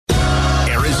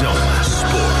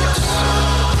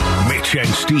Mitch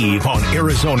and Steve on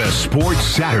Arizona Sports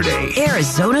Saturday.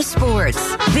 Arizona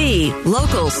Sports, the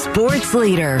local sports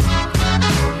leader.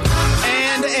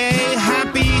 And a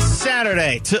happy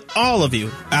Saturday to all of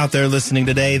you out there listening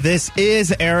today. This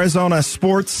is Arizona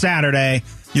Sports Saturday,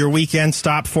 your weekend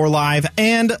stop for live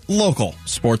and local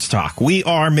sports talk. We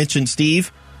are Mitch and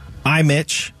Steve. I'm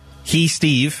Mitch. He's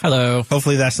Steve. Hello.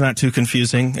 Hopefully that's not too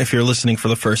confusing if you're listening for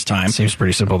the first time. Seems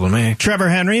pretty simple to me. Trevor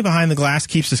Henry behind the glass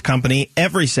keeps us company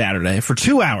every Saturday for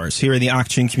 2 hours here in the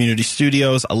Auction Community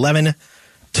Studios, 11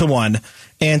 to 1.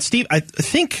 And Steve, I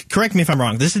think, correct me if I'm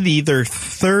wrong, this is the either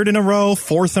third in a row,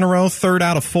 fourth in a row, third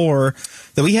out of four,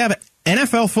 that we have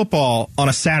NFL football on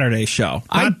a Saturday show.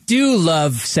 I do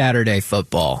love Saturday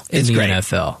football in the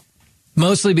NFL.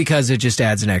 Mostly because it just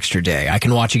adds an extra day. I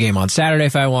can watch a game on Saturday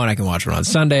if I want. I can watch one on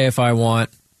Sunday if I want.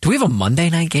 Do we have a Monday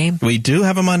night game? We do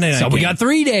have a Monday night game. So we got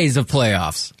 3 days of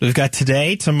playoffs. We've got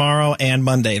today, tomorrow, and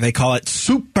Monday. They call it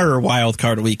Super Wild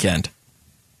Card Weekend.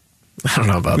 I don't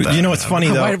know about that. You know what's funny,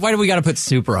 though? Why do we got to put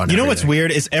super on it? You know what's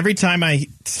weird is every time I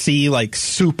see, like,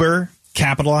 super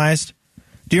capitalized,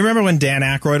 do you remember when Dan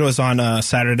Aykroyd was on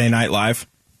Saturday Night Live?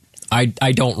 I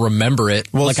don't remember it.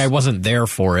 Well, like, I wasn't there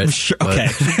for it. Sure, okay.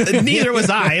 Neither was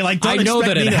I. Like, I know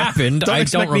that it happened. I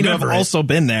don't remember me to have also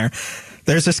been there.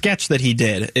 There's a sketch that he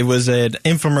did. It was an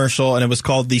infomercial, and it was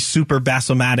called the Super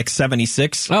Bassomatic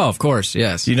 76. Oh, of course,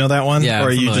 yes. You know that one? Yeah,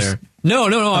 or I'm familiar. You just...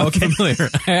 No, I'm familiar.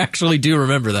 I actually do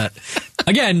remember that.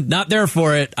 Again, not there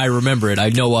for it. I remember it. I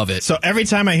know of it. So every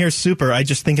time I hear super, I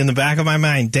just think in the back of my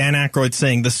mind, Dan Aykroyd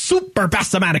saying the Super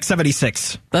Bassomatic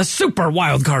 76. The Super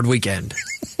Wild Card Weekend.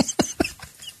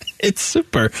 It's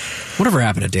super. Whatever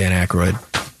happened to Dan Aykroyd?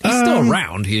 He's still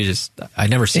around. I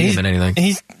never see him in anything.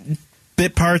 He's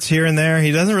bit parts here and there.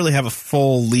 He doesn't really have a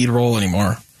full lead role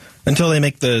anymore until they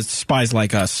make the Spies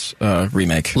Like Us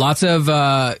remake. Lots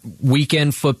of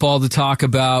weekend football to talk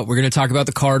about. We're going to talk about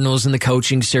the Cardinals and the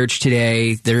coaching search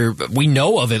today. We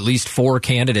know of at least 4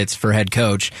 candidates for head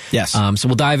coach. Yes. So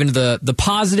we'll dive into the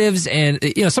positives and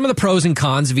some of the pros and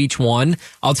cons of each one.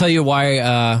 I'll tell you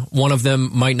why one of them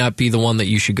might not be the one that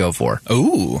you should go for.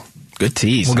 Ooh. Good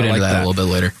tease. We'll get into that a little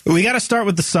bit later. We got to start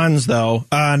with the Suns, though,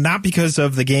 not because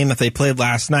of the game that they played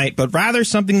last night, but rather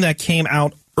something that came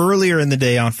out earlier in the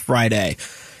day on Friday.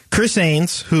 Chris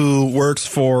Haynes, who works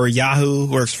for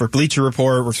Yahoo, works for Bleacher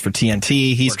Report, works for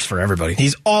TNT. Works for everybody.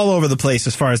 He's all over the place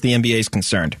as far as the NBA is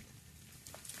concerned.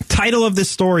 Title of this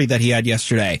story that he had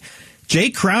yesterday, Jay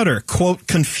Crowder, quote,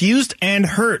 confused and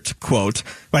hurt, quote,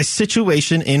 by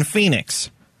situation in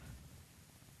Phoenix.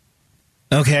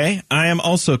 Okay, I am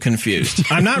also confused.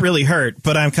 I'm not really hurt,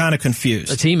 but I'm kind of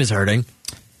confused. The team is hurting.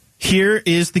 Here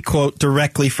is the quote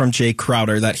directly from Jay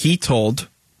Crowder that he told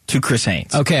to Chris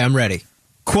Haynes. Okay, I'm ready.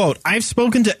 Quote, I've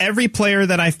spoken to every player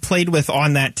that I've played with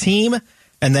on that team,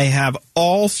 and they have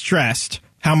all stressed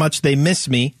how much they miss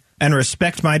me and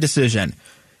respect my decision.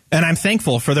 And I'm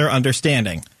thankful for their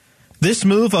understanding. This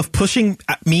move of pushing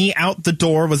me out the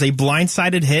door was a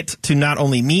blindsided hit to not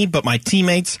only me, but my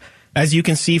teammates, as you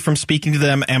can see from speaking to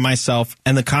them and myself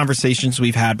and the conversations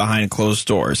we've had behind closed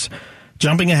doors.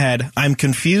 Jumping ahead, I'm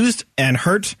confused and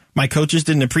hurt. My coaches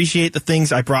didn't appreciate the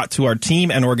things I brought to our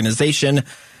team and organization,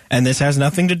 and this has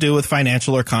nothing to do with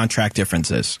financial or contract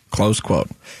differences. Close quote.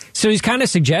 So he's kind of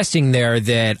suggesting there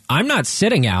that I'm not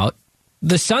sitting out.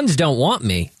 The Suns don't want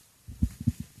me.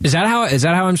 Is that how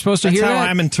I'm supposed to hear that? That's how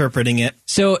I'm interpreting it.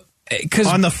 So,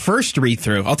 on the first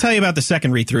read-through, I'll tell you about the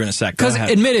second read-through in a sec. Because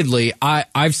admittedly,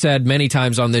 I've said many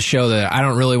times on this show that I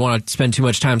don't really want to spend too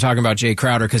much time talking about Jay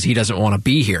Crowder because he doesn't want to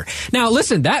be here. Now,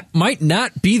 listen, that might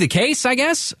not be the case, I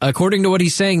guess, according to what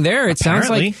he's saying there. It sounds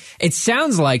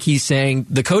like he's saying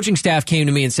the coaching staff came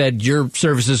to me and said, your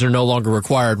services are no longer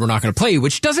required. We're not going to play you,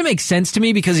 which doesn't make sense to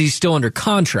me because he's still under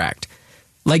contract.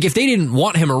 Like, if they didn't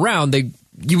want him around,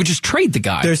 you would just trade the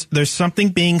guy. There's something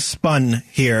being spun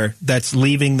here that's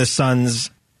leaving the Suns'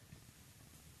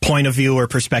 point of view or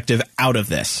perspective out of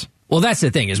this. Well, that's the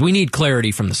thing, is we need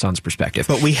clarity from the Suns' perspective.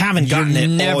 But we haven't gotten it all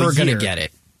year. Never going to get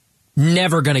it.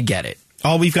 Never going to get it.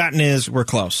 All we've gotten is we're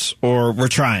close, or we're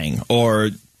trying,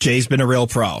 or Jay's been a real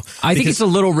pro. I think it's a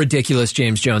little ridiculous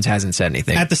James Jones hasn't said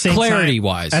anything. At the same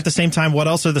clarity-wise. At the same time, what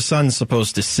else are the Suns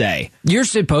supposed to say? You're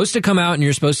supposed to come out and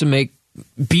you're supposed to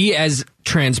be as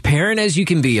transparent as you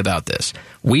can be about this.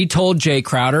 We told Jay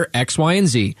Crowder X, Y, and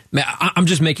Z. I'm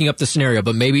just making up the scenario,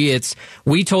 but maybe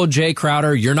we told Jay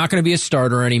Crowder, you're not going to be a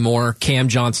starter anymore. Cam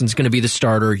Johnson's going to be the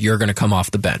starter. You're going to come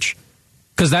off the bench.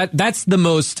 Because that's the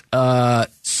most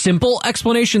simple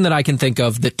explanation that I can think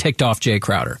of that ticked off Jay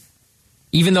Crowder.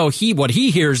 Even though what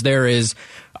he hears there is,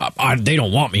 they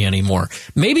don't want me anymore.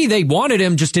 Maybe they wanted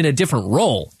him just in a different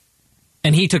role.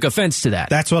 And he took offense to that.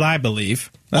 That's what I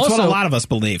believe. That's Also, what a lot of us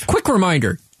believe. Quick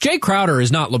reminder, Jay Crowder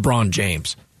is not LeBron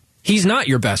James. He's not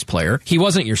your best player. He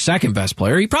wasn't your second best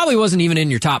player. He probably wasn't even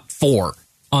in your top 4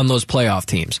 on those playoff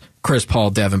teams. Chris Paul,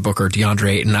 Devin Booker, DeAndre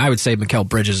Ayton. I would say Mikal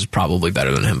Bridges is probably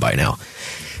better than him by now.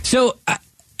 So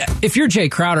if you're Jay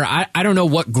Crowder, I don't know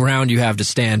what ground you have to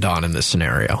stand on in this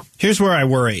scenario. Here's where I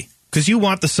worry. Because you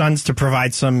want the Suns to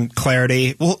provide some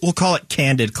clarity. We'll call it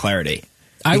candid clarity.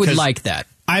 I would like that.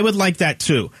 I would like that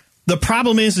too. The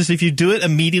problem is if you do it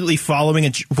immediately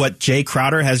following what Jay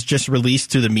Crowder has just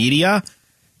released to the media,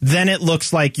 then it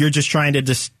looks like you're just trying to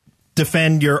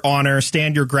defend your honor,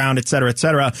 stand your ground, et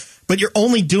cetera, but you're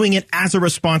only doing it as a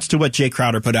response to what Jay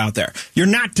Crowder put out there. You're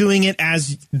not doing it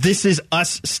as this is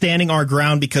us standing our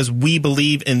ground because we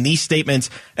believe in these statements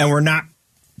and we're not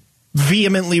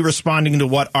vehemently responding to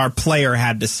what our player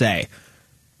had to say.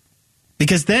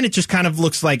 Because then it just kind of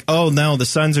looks like, oh, no, the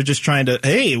Suns are just trying to,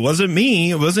 hey, it wasn't me,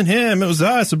 it wasn't him, it was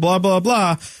us, blah, blah,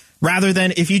 blah. Rather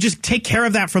than if you just take care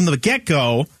of that from the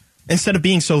get-go, instead of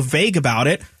being so vague about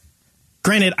it.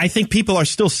 Granted, I think people are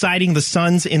still citing the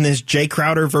Suns in this Jay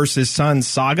Crowder versus Suns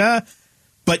saga,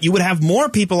 but you would have more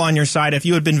people on your side if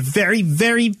you had been very,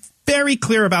 very, very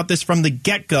clear about this from the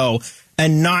get-go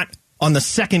and not on the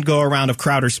second go-around of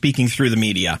Crowder speaking through the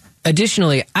media.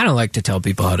 Additionally, I don't like to tell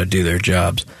people how to do their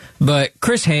jobs, but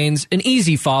Chris Haynes, an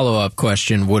easy follow-up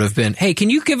question would have been, hey, can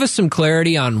you give us some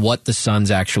clarity on what the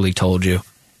Suns actually told you?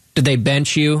 Did they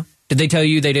bench you? Did they tell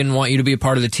you they didn't want you to be a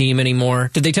part of the team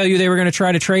anymore? Did they tell you they were going to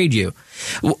try to trade you?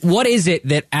 What is it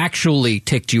that actually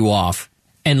ticked you off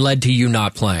and led to you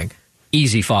not playing?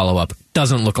 Easy follow-up.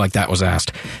 Doesn't look like that was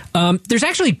asked. There's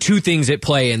actually 2 things at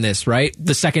play in this, right?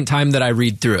 The second time that I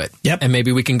read through it. Yep. And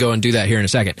maybe we can go and do that here in a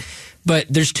second. But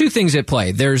there's 2 things at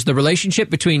play. There's the relationship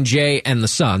between Jay and the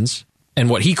Suns and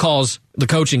what he calls the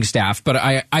coaching staff, but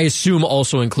I assume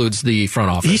also includes the front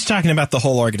office. He's talking about the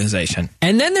whole organization.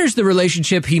 And then there's the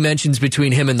relationship he mentions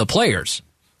between him and the players.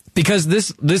 Because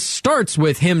this starts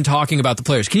with him talking about the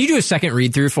players. Can you do a second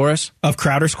read-through for us? Of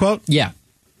Crowder's quote? Yeah.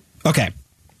 Okay.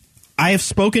 I have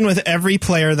spoken with every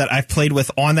player that I've played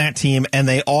with on that team, and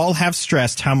they all have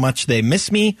stressed how much they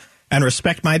miss me and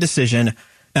respect my decision,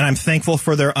 and I'm thankful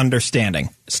for their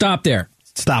understanding. Stop there.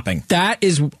 Stopping. That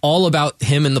is all about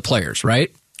him and the players,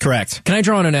 right? Correct. Can I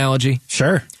draw an analogy?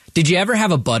 Sure. Did you ever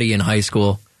have a buddy in high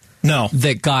school? No.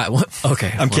 That got...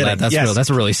 Okay. I'm kidding. That's yes. real. That's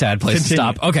a really sad place to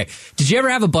stop. Okay. Did you ever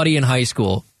have a buddy in high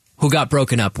school who got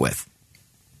broken up with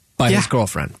by his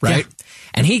girlfriend, right? Yeah.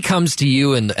 And he comes to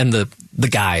you and the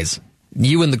guys,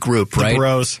 you and the group, right? The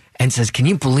bros. And says, can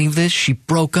you believe this? She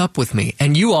broke up with me.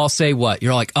 And you all say what?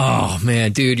 You're like, oh,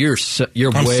 man, dude, you're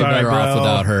way better off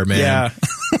without her, man. Yeah.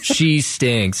 She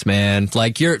stinks, man.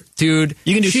 Like, dude, you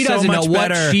can do she so doesn't know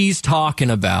better. what she's talking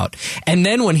about. And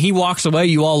then when he walks away,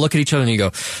 you all look at each other and you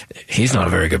go, he's not a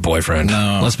very good boyfriend.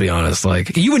 No. Let's be honest.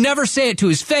 Like, you would never say it to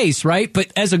his face, right?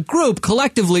 But as a group,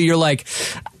 collectively, you're like,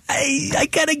 I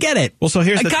kind of get it. Well, so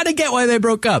I kind of get why they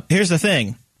broke up. Here's the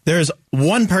thing. There's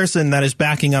one person that is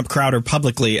backing up Crowder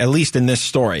publicly, at least in this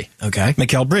story. Okay.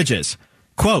 Mikal Bridges.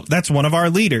 Quote, that's one of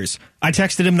our leaders. I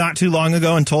texted him not too long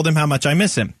ago and told him how much I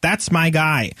miss him. That's my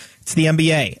guy. It's the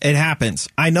NBA. It happens.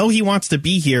 I know he wants to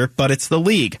be here, but it's the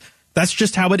league. That's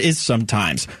just how it is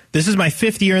sometimes. This is my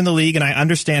 5th year in the league, and I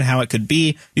understand how it could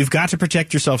be. You've got to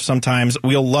protect yourself sometimes.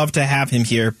 We'll love to have him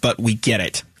here, but we get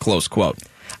it. Close quote.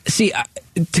 See,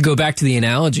 to go back to the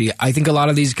analogy, I think a lot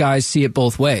of these guys see it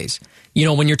both ways. You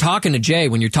know, when you're talking to Jay,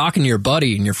 when you're talking to your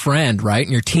buddy and your friend, right,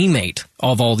 and your teammate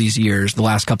of all these years, the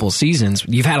last couple of seasons,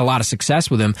 you've had a lot of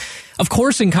success with him. Of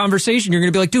course, in conversation, you're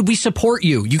going to be like, dude, we support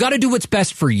you. You got to do what's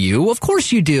best for you. Of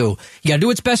course you do. You got to do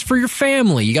what's best for your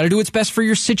family. You got to do what's best for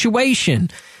your situation.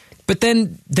 But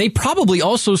then they probably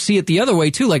also see it the other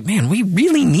way, too. Like, man, we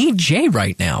really need Jay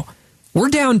right now. We're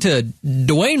down to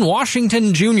Dwayne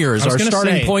Washington Jr. as our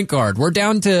starting point guard. We're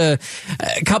down to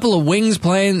a couple of wings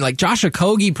playing. Like Josh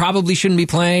Okogie probably shouldn't be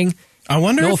playing. I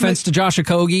wonder. No offense to Josh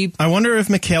Okogie. I wonder if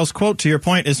Mikal's quote, to your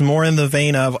point, is more in the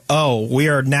vein of, oh, we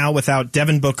are now without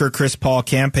Devin Booker, Chris Paul,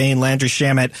 Cam Payne, Landry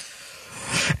Shamet,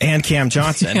 and Cam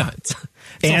Johnson. Yeah, it's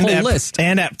a whole list.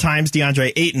 And at times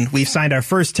DeAndre Ayton. We've signed our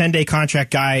first 10-day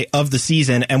contract guy of the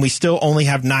season, and we still only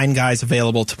have 9 guys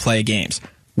available to play games.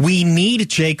 We need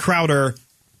Jay Crowder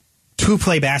to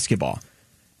play basketball.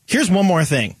 Here's one more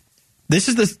thing. This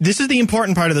is the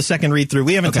important part of the second read-through.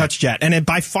 We haven't touched yet. And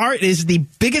by far, it is the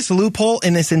biggest loophole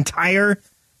in this entire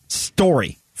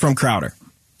story from Crowder.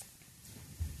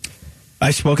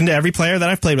 I've spoken to every player that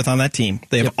I've played with on that team.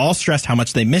 They have all stressed how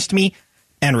much they missed me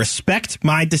and respect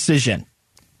my decision.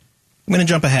 I'm going to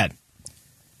jump ahead.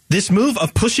 This move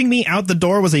of pushing me out the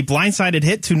door was a blindsided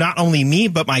hit to not only me,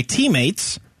 but my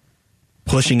teammates.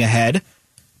 Pushing ahead.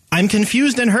 I'm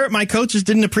confused and hurt. My coaches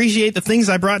didn't appreciate the things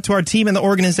I brought to our team and the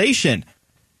organization.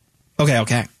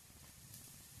 Okay.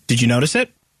 Did you notice it?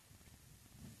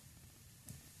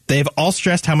 They've all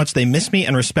stressed how much they miss me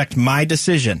and respect my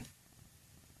decision.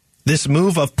 This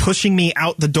move of pushing me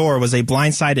out the door was a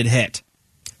blindsided hit.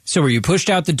 So were you pushed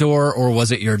out the door, or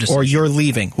was it your decision? Or you're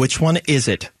leaving. Which one is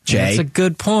it, Jay? That's a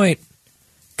good point.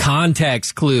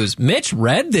 Context clues. Mitch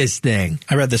read this thing.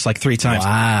 I read this like 3 times.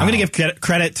 Wow. I'm going to give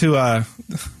credit to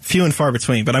few and far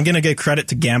between, but I'm going to give credit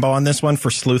to Gambo on this one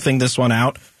for sleuthing this one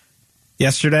out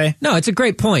yesterday. No, it's a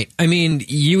great point. I mean,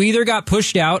 you either got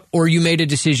pushed out or you made a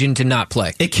decision to not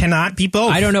play. It cannot be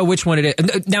both. I don't know which one it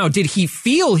is. Now, did he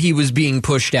feel he was being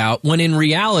pushed out when in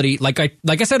reality, like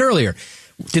I said earlier,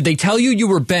 did they tell you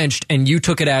were benched and you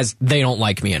took it as they don't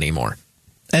like me anymore?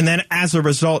 And then as a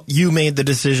result, you made the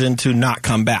decision to not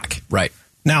come back. Right.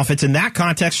 Now, if it's in that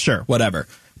context, sure, whatever.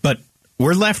 But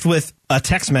we're left with a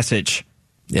text message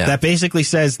that basically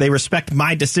says they respect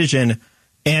my decision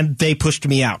and they pushed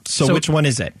me out. So which one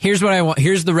is it? Here's what I want.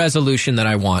 Here's the resolution that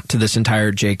I want to this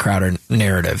entire Jay Crowder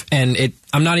narrative. And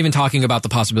I'm not even talking about the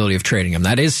possibility of trading him.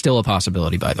 That is still a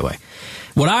possibility, by the way.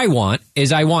 What I want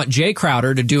is Jay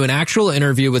Crowder to do an actual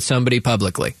interview with somebody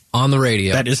publicly on the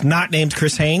radio. That is not named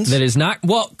Chris Haynes? That is not.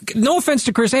 Well, no offense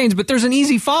to Chris Haynes, but there's an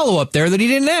easy follow-up there that he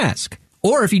didn't ask.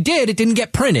 Or if he did, it didn't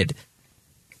get printed.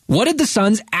 What did the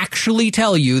Suns actually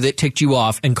tell you that ticked you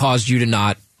off and caused you to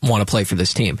not want to play for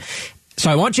this team? So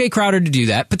I want Jay Crowder to do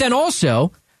that. But then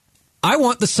also, I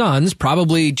want the Suns,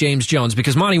 probably James Jones,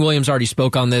 because Monty Williams already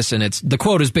spoke on this, and the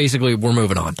quote is basically, we're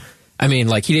moving on. I mean,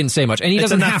 like, he didn't say much, and he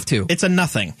doesn't have to. It's a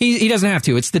nothing. He doesn't have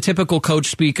to. It's the typical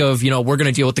coach speak of, we're going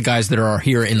to deal with the guys that are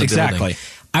here in the building.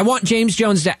 I want James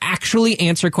Jones to actually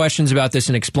answer questions about this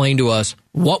and explain to us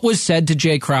what was said to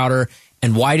Jay Crowder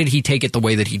and why did he take it the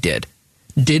way that he did.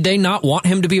 Did they not want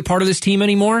him to be a part of this team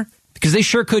anymore? Because they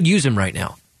sure could use him right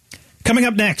now. Coming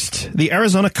up next, the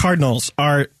Arizona Cardinals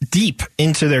are deep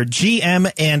into their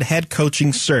GM and head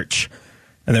coaching search.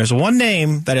 And there's one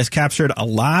name that has captured a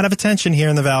lot of attention here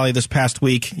in the Valley this past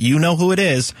week. You know who it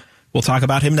is. We'll talk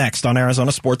about him next on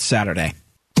Arizona Sports Saturday.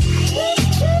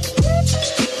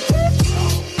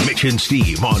 Mitch and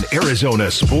Steve on Arizona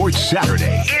Sports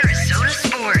Saturday. Arizona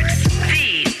Sports,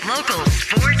 the local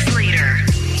sports leader.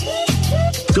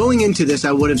 Going into this,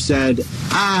 I would have said,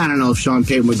 I don't know if Sean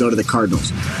Payton would go to the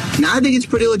Cardinals. Now I think it's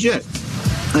pretty legit.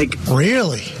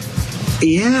 Really?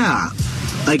 Yeah.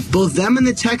 Both them and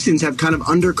the Texans have kind of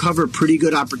undercover pretty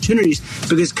good opportunities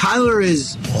because Kyler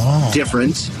is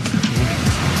different.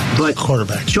 But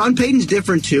quarterback. Sean Payton's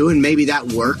different too, and maybe that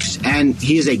works. And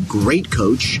he is a great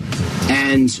coach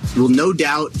and will no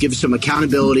doubt give some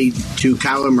accountability to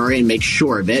Kyler Murray and make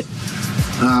sure of it.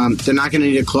 They're not going to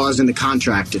need a clause in the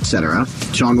contract, etc.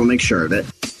 Sean will make sure of it.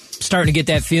 Starting to get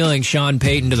that feeling Sean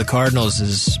Payton to the Cardinals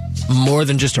is more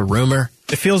than just a rumor.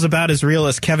 It feels about as real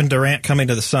as Kevin Durant coming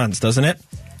to the Suns, doesn't it?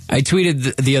 I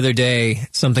tweeted the other day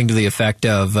something to the effect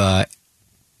of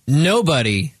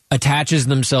nobody attaches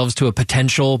themselves to a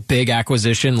potential big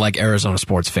acquisition like Arizona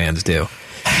sports fans do.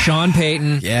 Sean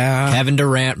Payton, Kevin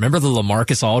Durant. Remember the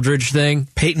LaMarcus Aldridge thing?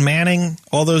 Peyton Manning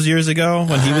all those years ago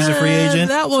when he was a free agent?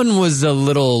 That one was a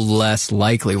little less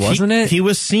likely, wasn't it? He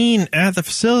was seen at the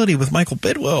facility with Michael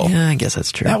Bidwill. Yeah, I guess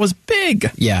that's true. That was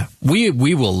big. Yeah. We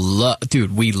will love,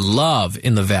 dude, we love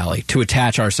in the Valley to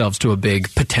attach ourselves to a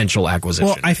big potential acquisition.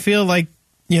 Well, I feel like,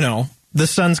 the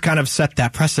Suns kind of set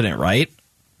that precedent, right?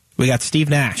 We got Steve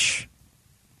Nash.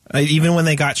 Even when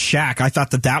they got Shaq, I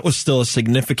thought that was still a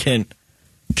significant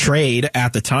trade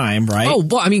at the time, right? Oh,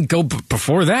 well, I mean, go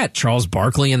before that. Charles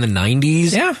Barkley in the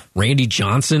 90s. Yeah. Randy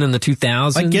Johnson in the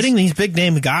 2000s. Getting these big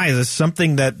name guys is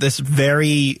something that this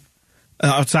very,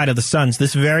 outside of the Suns,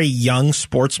 this very young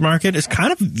sports market is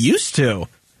kind of used to.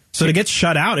 So to get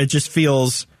shut out, it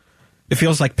feels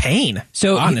like pain,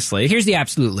 so honestly. Here's the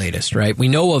absolute latest, right? We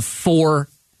know of 4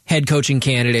 head coaching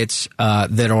candidates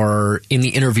that are in the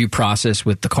interview process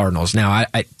with the Cardinals. Now,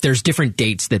 there's different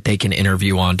dates that they can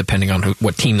interview on depending on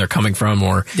what team they're coming from.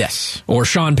 Or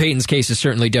Sean Payton's case is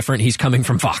certainly different. He's coming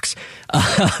from Fox.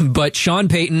 But Sean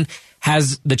Payton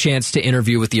has the chance to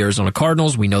interview with the Arizona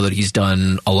Cardinals. We know that he's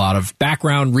done a lot of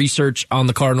background research on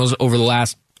the Cardinals over the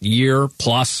last year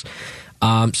plus.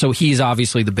 So he's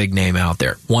obviously the big name out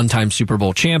there. One-time Super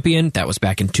Bowl champion. That was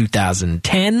back in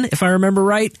 2010, if I remember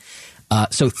right.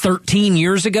 So 13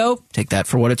 years ago, take that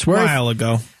for what it's worth. A while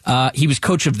ago. He was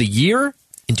coach of the year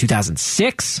in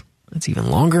 2006. That's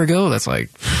even longer ago. That's like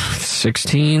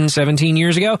 16, 17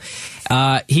 years ago.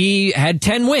 He had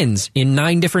 10 wins in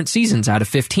 9 different seasons out of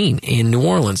 15 in New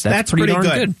Orleans. That's pretty darn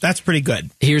good. That's pretty good.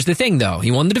 Here's the thing, though.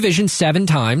 He won the division 7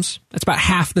 times. That's about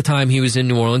half the time he was in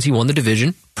New Orleans. He won the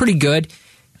division. Pretty good.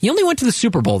 He only went to the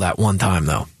Super Bowl that one time,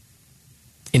 though,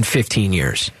 in 15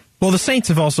 years. Well, the Saints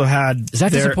have also had... Is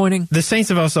that disappointing? The Saints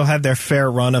have also had their fair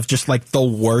run of just like the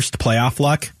worst playoff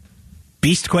luck.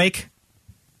 Beastquake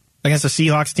against a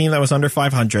Seahawks team that was under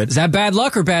 500. Is that bad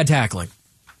luck or bad tackling?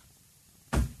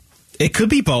 It could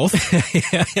be both.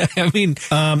 I mean,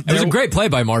 it was a great play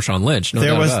by Marshawn Lynch.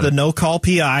 There was the no-call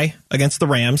PI against the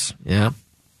Rams. Yeah.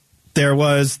 There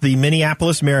was the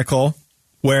Minneapolis Miracle,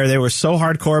 where they were so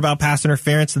hardcore about pass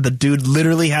interference that the dude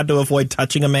literally had to avoid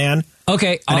touching a man.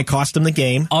 Okay. And it cost him the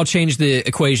game. I'll change the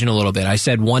equation a little bit. I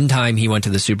said one time he went to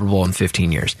the Super Bowl in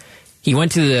 15 years. He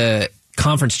went to the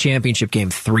conference championship game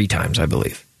 3 times, I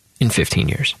believe, in 15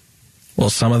 years. Well,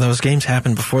 some of those games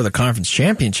happened before the conference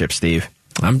championship, Steve.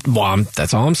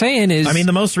 That's all I'm saying is... I mean,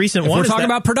 the most recent one... We're talking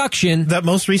about production. That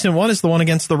most recent one is the one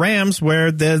against the Rams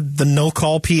where the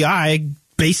no-call PI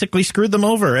basically screwed them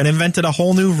over and invented a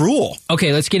whole new rule.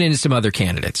 Okay, let's get into some other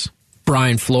candidates.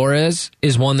 Brian Flores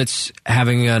is one that's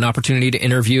having an opportunity to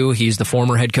interview. He's the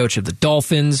former head coach of the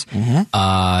Dolphins.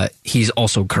 Mm-hmm. He's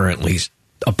also currently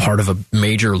a part of a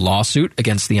major lawsuit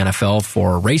against the NFL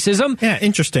for racism. Yeah,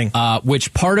 interesting.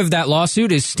 Which part of that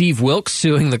lawsuit is Steve Wilkes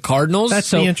suing the Cardinals.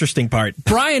 That's the interesting part.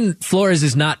 Brian Flores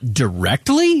is not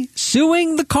directly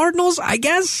suing the Cardinals, I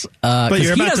guess. But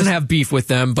he doesn't have beef with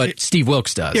them, but Steve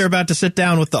Wilkes does. You're about to sit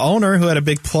down with the owner who had a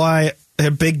big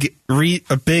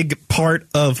part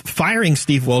of firing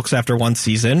Steve Wilkes after one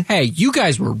season. Hey, you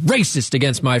guys were racist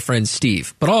against my friend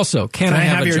Steve, but also, can I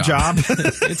have your job?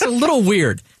 It's a little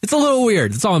weird. That's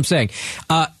all I'm saying.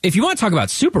 If you want to talk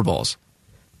about Super Bowls,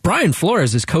 Brian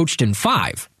Flores has coached in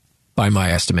 5, by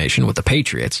my estimation, with the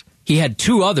Patriots. He had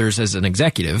 2 others as an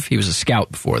executive. He was a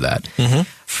scout before that. Mm-hmm.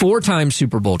 4-time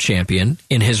Super Bowl champion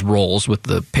in his roles with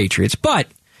the Patriots. But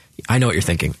I know what you're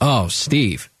thinking. Oh,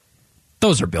 Steve,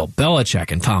 those are Bill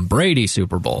Belichick and Tom Brady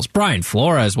Super Bowls. Brian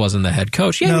Flores wasn't the head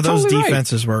coach. Yeah, no, those totally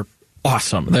defenses were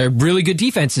awesome. They're really good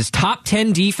defenses. Top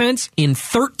 10 defense in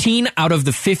 13 out of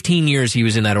the 15 years he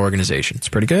was in that organization. It's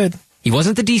pretty good. He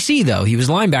wasn't the DC, though. He was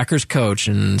linebackers coach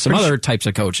and some other types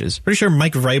of coaches. Pretty sure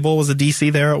Mike Vrabel was a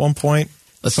DC there at one point.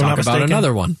 Let's talk about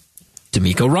another one.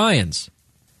 D'Amico Ryans.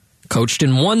 Coached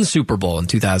in 1 Super Bowl in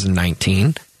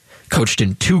 2019. Coached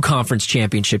in 2 conference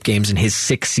championship games in his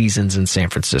 6 seasons in San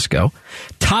Francisco.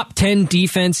 Top 10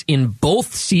 defense in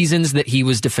both seasons that he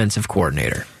was defensive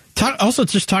coordinator. Also,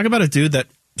 just talk about a dude that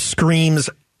screams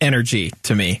energy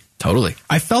to me. Totally.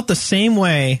 I felt the same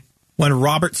way when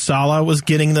Robert Saleh was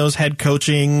getting those head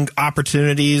coaching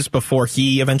opportunities before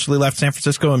he eventually left San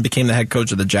Francisco and became the head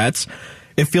coach of the Jets.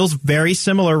 It feels very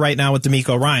similar right now with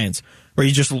D'Amico Ryans, where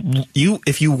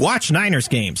if you watch Niners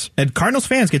games, and Cardinals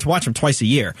fans get to watch them twice a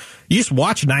year, you just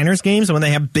watch Niners games, and when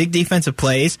they have big defensive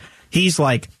plays, he's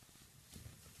like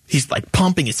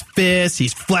pumping his fists,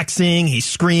 he's flexing, he's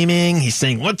screaming, he's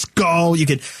saying, let's go.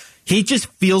 He just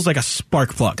feels like a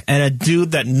spark plug and a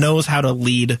dude that knows how to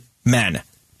lead men.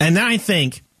 And that, I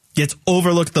think, gets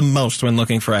overlooked the most when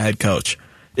looking for a head coach,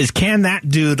 is can that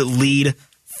dude lead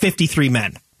 53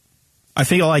 men? I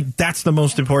feel like that's the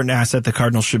most important asset the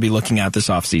Cardinals should be looking at this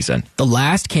offseason. The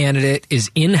last candidate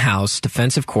is in-house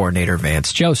defensive coordinator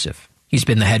Vance Joseph. He's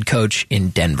been the head coach in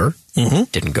Denver. Mm-hmm.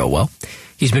 Didn't go well.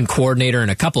 He's been coordinator in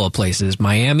a couple of places.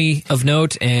 Miami, of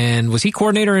note, and was he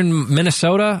coordinator in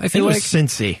Minnesota, I feel like? It was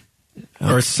Cincy.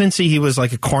 Or Cincy, he was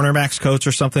like a cornerbacks coach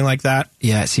or something like that.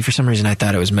 Yeah, see, for some reason I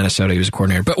thought it was Minnesota he was a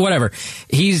coordinator. But whatever.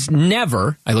 He's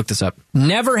never, I looked this up,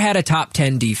 never had a top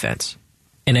 10 defense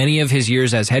in any of his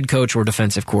years as head coach or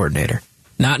defensive coordinator.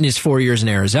 Not in his 4 years in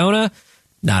Arizona,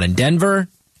 not in Denver,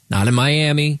 not in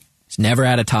Miami. He's never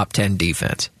had a top 10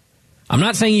 defense. I'm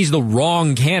not saying he's the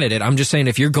wrong candidate. I'm just saying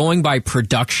if you're going by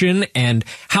production and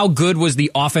how good was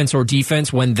the offense or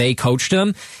defense when they coached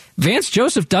him, Vance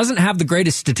Joseph doesn't have the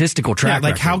greatest statistical track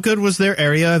record. How good was their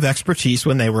area of expertise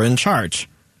when they were in charge?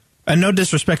 And no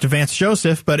disrespect to Vance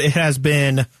Joseph, but it has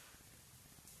been,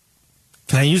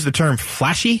 can I use the term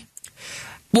flashy?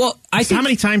 Well, I think, how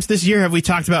many times this year have we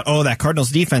talked about, that Cardinals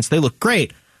defense, they look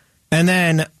great. And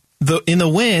then in the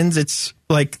wins, it's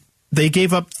like they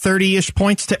gave up 30-ish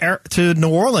points to New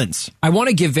Orleans. I want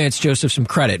to give Vance Joseph some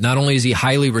credit. Not only is he a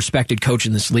highly respected coach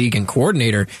in this league and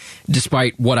coordinator,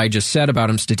 despite what I just said about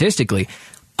him statistically,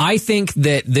 I think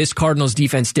that this Cardinals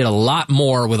defense did a lot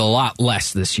more with a lot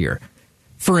less this year.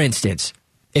 For instance,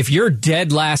 if you're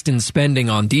dead last in spending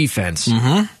on defense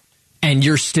and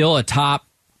you're still a top,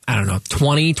 I don't know,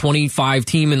 20, 25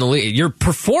 team in the league. You're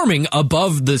performing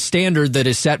above the standard that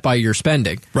is set by your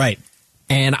spending. Right.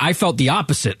 And I felt the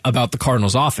opposite about the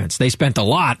Cardinals offense. They spent a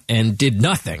lot and did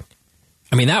nothing.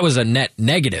 I mean, that was a net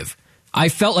negative. I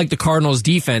felt like the Cardinals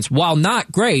defense, while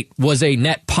not great, was a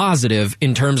net positive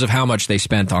in terms of how much they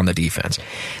spent on the defense.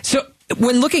 So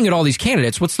when looking at all these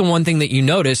candidates, what's the one thing that you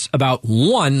notice about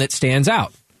one that stands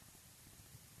out?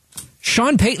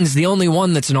 Sean Payton's the only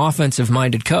one that's an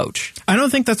offensive-minded coach. I don't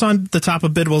think that's on the top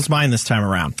of Bidwell's mind this time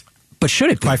around. But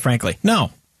should it be? Quite frankly, no.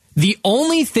 The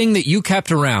only thing that you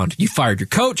kept around, you fired your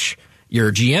coach,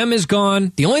 your GM is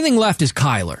gone. The only thing left is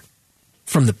Kyler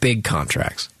from the big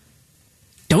contracts.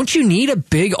 Don't you need a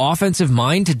big offensive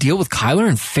mind to deal with Kyler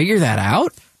and figure that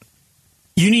out?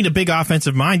 You need a big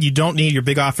offensive mind. You don't need your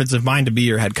big offensive mind to be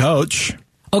your head coach.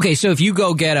 Okay, so if you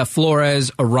go get a Flores,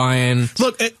 a Ryan,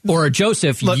 or a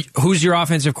Joseph, who's your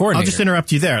offensive coordinator? I'll just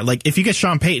interrupt you there. Like, if you get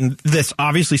Sean Payton, this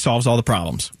obviously solves all the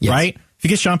problems, right? If you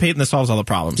get Sean Payton, this solves all the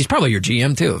problems. He's probably your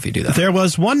GM, too, if you do that. There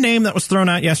was one name that was thrown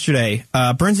out yesterday.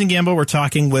 Burns and Gamble were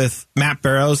talking with Matt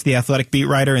Barrows, the athletic beat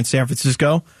writer in San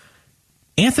Francisco.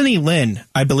 Anthony Lynn,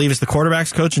 I believe, is the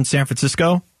quarterback's coach in San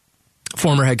Francisco.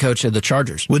 Former head coach of the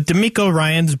Chargers. Would DeMeco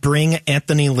Ryans bring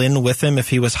Anthony Lynn with him if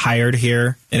he was hired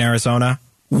here in Arizona?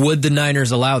 Would the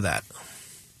Niners allow that?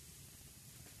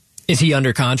 Is he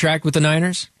under contract with the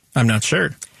Niners? I'm not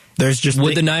sure.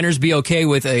 Would the Niners be okay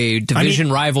with a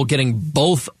division rival getting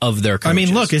both of their coaches? I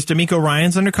mean, look, is DeMeco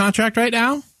Ryans under contract right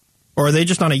now? Or are they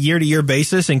just on a year-to-year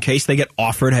basis in case they get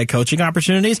offered head coaching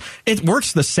opportunities? It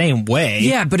works the same way.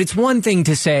 Yeah, but it's one thing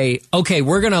to say, okay,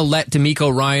 we're going to let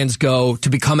DeMeco Ryans go to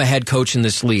become a head coach in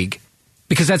this league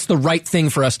because that's the right thing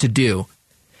for us to do.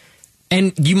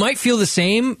 And you might feel the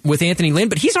same with Anthony Lynn,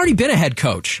 but he's already been a head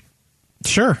coach.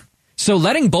 Sure. So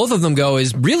letting both of them go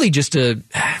is really just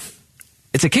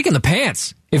it's a kick in the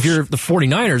pants. If you're the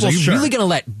 49ers, are you really going to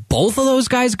let both of those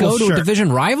guys go to a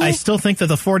division rival? I still think that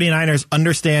the 49ers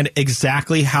understand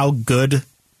exactly how good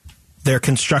their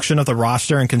construction of the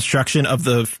roster and construction of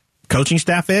the coaching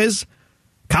staff is.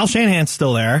 Kyle Shanahan's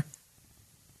still there.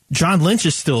 John Lynch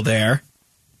is still there.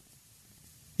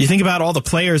 You think about all the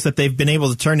players that they've been able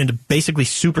to turn into basically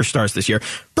superstars this year.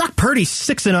 Brock Purdy's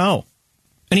 6-0,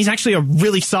 and he's actually a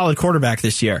really solid quarterback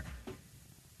this year.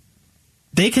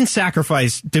 They can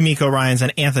sacrifice DeMeco Ryans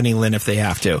and Anthony Lynn if they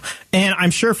have to. And I'm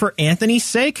sure for Anthony's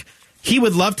sake, he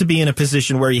would love to be in a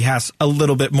position where he has a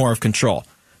little bit more of control.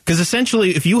 Because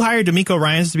essentially, if you hire DeMeco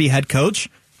Ryans to be head coach,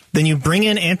 then you bring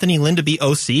in Anthony Lynn to be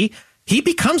OC, he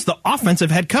becomes the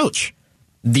offensive head coach.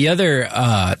 The other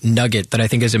nugget that I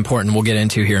think is important, we'll get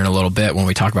into here in a little bit when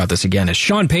we talk about this again, is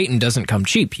Sean Payton doesn't come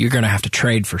cheap. You're going to have to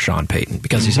trade for Sean Payton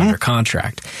because he's under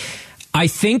contract. I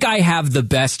think I have the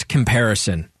best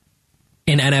comparison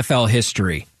in NFL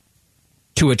history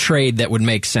to a trade that would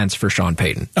make sense for Sean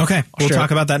Payton. Okay, we'll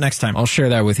talk about that next time. I'll share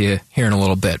that with you here in a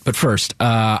little bit. But first,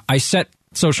 I set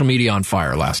social media on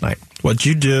fire last night. What'd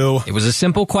you do? It was a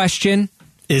simple question.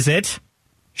 Is it?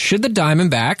 Should the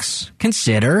Diamondbacks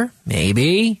consider,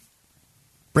 maybe,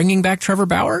 bringing back Trevor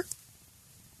Bauer?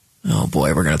 Oh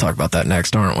boy, we're going to talk about that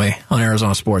next, aren't we, on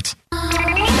Arizona Sports.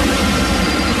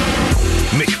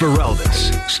 Mitch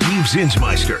Feraldis, Steve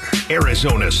Zinsmeister,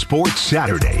 Arizona Sports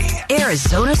Saturday.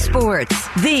 Arizona Sports,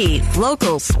 the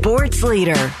local sports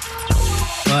leader.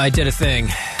 Well, I did a thing.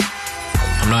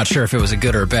 I'm not sure if it was a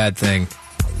good or a bad thing.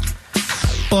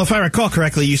 Well, if I recall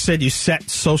correctly, you said you set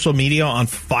social media on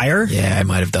fire? Yeah, I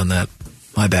might have done that.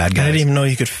 My bad, guys. I didn't even know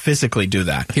you could physically do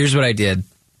that. Here's what I did.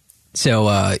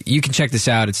 So you can check this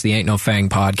out. It's the Ain't No Fang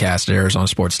podcast at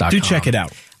ArizonaSports.com. Do check it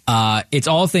out. It's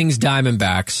all things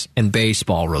Diamondbacks and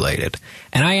baseball related.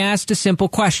 And I asked a simple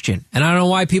question, and I don't know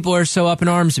why people are so up in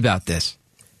arms about this.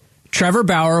 Trevor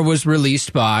Bauer was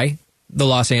released by the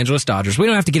Los Angeles Dodgers. We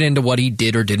don't have to get into what he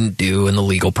did or didn't do in the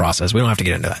legal process. We don't have to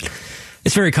get into that.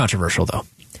 It's very controversial, though.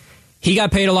 He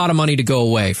got paid a lot of money to go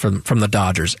away from the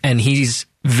Dodgers, and he's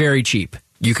very cheap.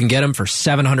 You can get him for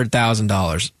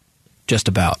 $700,000, just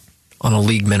about, on a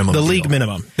league minimum. The league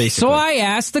minimum, basically. So I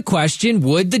asked the question, do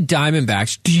you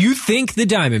think the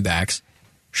Diamondbacks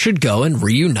should go and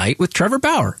reunite with Trevor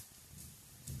Bauer?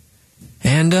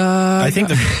 And I think,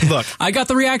 look. I got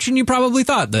the reaction you probably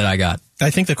thought that I got.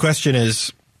 I think the question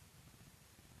is,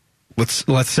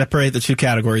 let's separate the two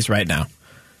categories right now.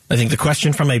 I think the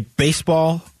question from a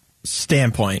baseball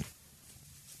standpoint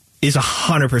is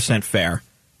 100% fair.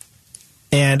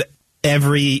 And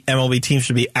every MLB team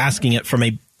should be asking it from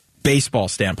a baseball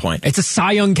standpoint. It's a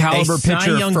Cy Young caliber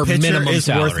pitcher for minimum is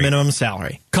salary. Worth minimum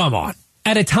salary. Come on.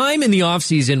 At a time in the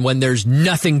offseason when there's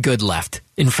nothing good left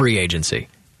in free agency.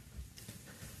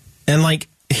 And,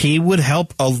 he would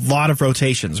help a lot of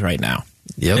rotations right now.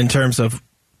 in terms of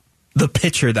the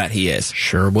pitcher that he is.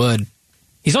 Sure would.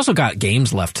 He's also got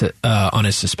games left on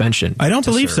his suspension. I don't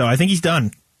believe so. I think he's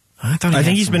done. I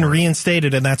think he's been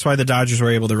reinstated, and that's why the Dodgers were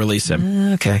able to release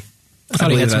him. Okay. I thought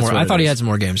he had some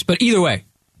more games. But either way,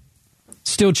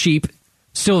 still cheap,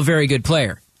 still a very good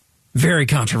player. Very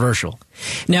controversial.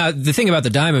 Now, the thing about the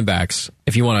Diamondbacks,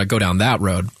 if you want to go down that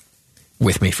road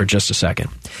with me for just a second,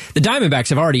 the Diamondbacks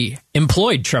have already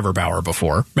employed Trevor Bauer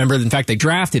before. Remember, in fact, they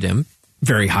drafted him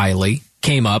very highly,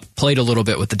 came up, played a little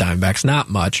bit with the Diamondbacks, not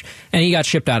much, and he got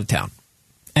shipped out of town.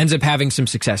 Ends up having some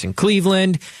success in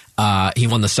Cleveland. He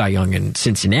won the Cy Young in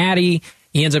Cincinnati.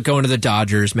 He ends up going to the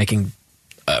Dodgers, making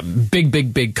a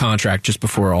big contract just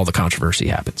before all the controversy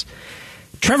happens.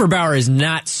 Trevor Bauer is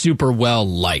not super well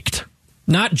liked.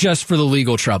 Not just for the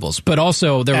legal troubles, but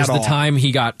also there was the time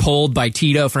he got pulled by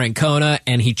Tito Francona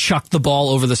and he chucked the ball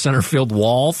over the center field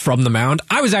wall from the mound.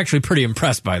 I was actually pretty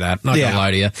impressed by that, not going to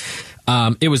lie to you.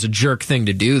 It was a jerk thing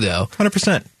to do, though.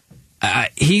 100%.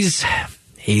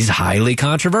 He's highly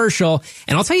controversial.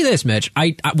 And I'll tell you this, Mitch,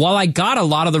 while I got a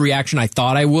lot of the reaction I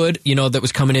thought I would, that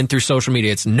was coming in through social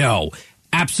media, it's no,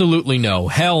 absolutely no,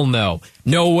 hell no,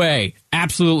 no way,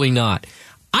 absolutely not.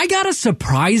 I got a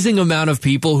surprising amount of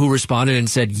people who responded and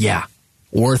said, yeah,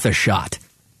 worth a shot.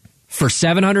 For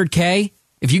 $700K,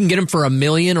 if you can get him for $1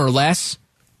 million or less.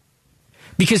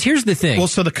 Because here's the thing. Well,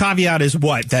 so the caveat is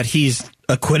what? That he's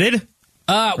acquitted?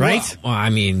 Right? Well, I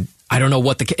mean, I don't know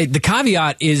what the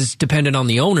caveat is dependent on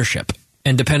the ownership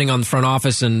and depending on the front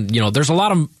office. And, there's a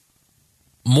lot of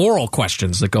moral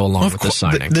questions that go along with this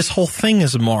signing. This whole thing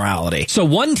is a morality. So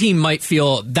one team might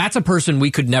feel that's a person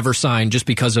we could never sign just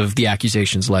because of the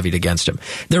accusations levied against him.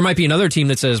 There might be another team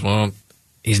that says, well,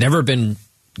 he's never been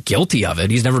guilty of it.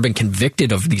 He's never been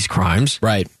convicted of these crimes.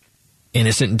 Right.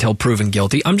 Innocent until proven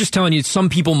guilty. I'm just telling you, some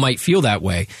people might feel that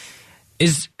way.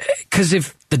 Because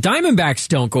if the Diamondbacks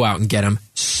don't go out and get him,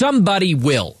 somebody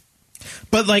will.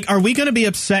 But, are we going to be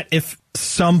upset if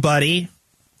somebody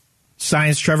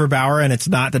signs Trevor Bauer and it's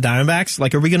not the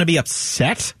Diamondbacks? Are we going to be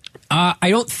upset?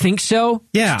 I don't think so.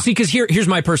 Yeah. See, because here's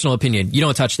my personal opinion. You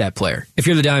don't touch that player. If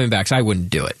you're the Diamondbacks, I wouldn't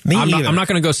do it. I'm not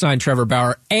going to go sign Trevor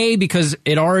Bauer. Because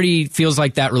it already feels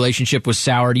like that relationship was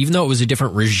soured, even though it was a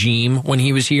different regime when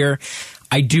he was here.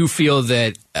 I do feel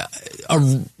that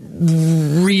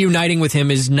reuniting with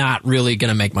him is not really going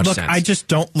to make much sense. I just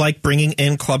don't like bringing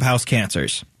in clubhouse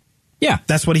cancers. Yeah.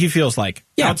 That's what he feels like.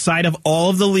 Yeah. Outside of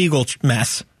all of the legal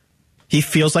mess, he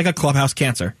feels like a clubhouse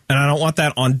cancer. And I don't want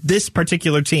that on this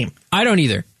particular team. I don't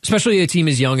either. Especially a team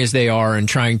as young as they are and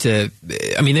trying to...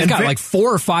 I mean, they've got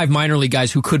 4 or 5 minor league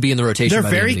guys who could be in the rotation. They're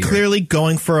by the very end of the clearly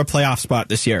going for a playoff spot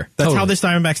this year. That's how this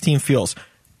Diamondbacks team feels.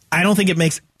 I don't think it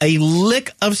makes a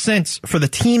lick of sense for the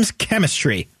team's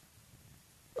chemistry.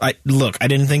 I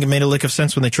didn't think it made a lick of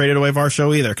sense when they traded away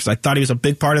Varsho either, because I thought he was a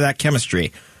big part of that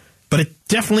chemistry. But it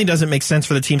definitely doesn't make sense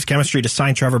for the team's chemistry to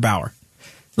sign Trevor Bauer.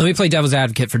 Let me play devil's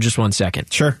advocate for just 1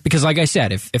 second. Sure. Because like I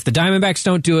said, if the Diamondbacks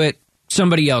don't do it,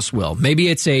 somebody else will. Maybe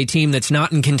it's a team that's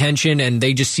not in contention and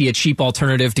they just see a cheap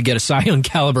alternative to get a Cy Young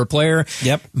caliber player.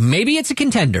 Yep. Maybe it's a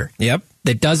contender. Yep.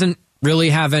 That doesn't really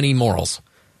have any morals.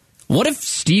 What if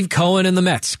Steve Cohen and the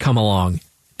Mets come along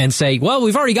and say, well,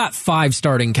 we've already got 5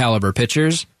 starting caliber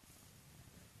pitchers,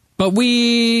 but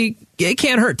it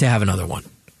can't hurt to have another one.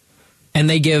 And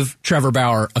they give Trevor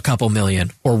Bauer a couple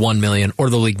million or $1 million or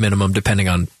the league minimum, depending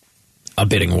on a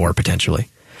bidding war potentially.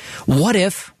 What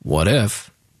if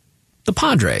the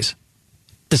Padres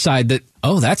decide that,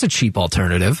 that's a cheap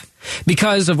alternative?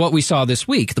 Because of what we saw this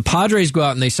week, the Padres go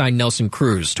out and they sign Nelson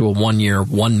Cruz to a 1-year,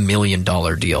 $1 million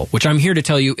deal, which I'm here to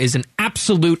tell you is an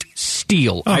absolute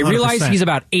steal. I realize he's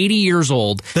about 80 years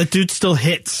old. That dude still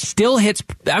hits.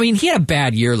 I mean, he had a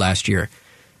bad year last year.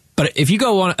 But if you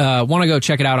want to go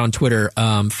check it out on Twitter,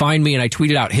 find me, and I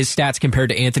tweeted out his stats compared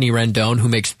to Anthony Rendon, who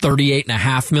makes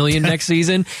 $38.5 million next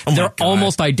season. They're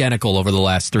almost identical over the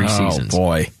last 3 seasons. Oh,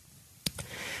 boy.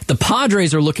 The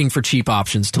Padres are looking for cheap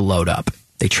options to load up.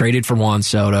 They traded for Juan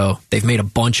Soto. They've made a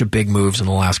bunch of big moves in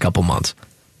the last couple months.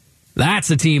 That's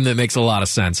a team that makes a lot of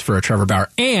sense for a Trevor Bauer.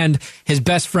 And his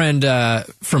best friend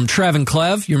from Trev and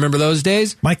Clev, you remember those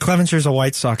days? Mike Clevenger's a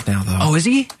White Sox now, though. Oh, is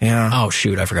he? Yeah. Oh,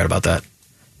 shoot, I forgot about that.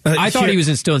 I thought he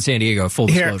was still in San Diego, full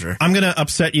disclosure. I'm going to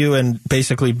upset you and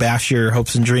basically bash your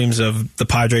hopes and dreams of the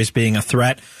Padres being a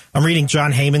threat. I'm reading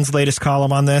John Heyman's latest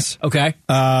column on this. Okay.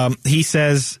 He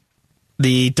says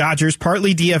the Dodgers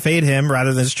partly DFA'd him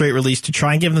rather than straight release to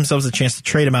try and give themselves a chance to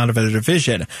trade him out of a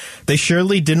division. They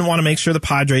surely didn't want to make sure the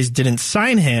Padres didn't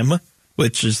sign him,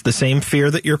 which is the same fear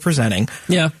that you're presenting.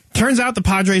 Yeah. Turns out the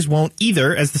Padres won't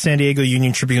either, as the San Diego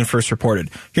Union Tribune first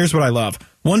reported. Here's what I love.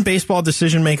 One baseball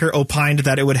decision maker opined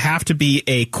that it would have to be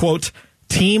a, quote,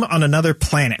 team on another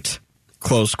planet,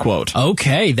 close quote.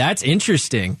 Okay, that's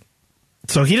interesting.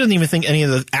 So he doesn't even think any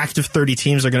of the active 30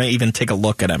 teams are going to even take a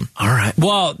look at him. All right.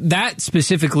 Well, that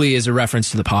specifically is a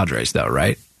reference to the Padres, though,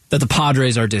 right? That the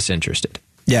Padres are disinterested.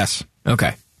 Yes.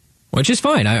 Okay. Which is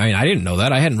fine. I mean, I didn't know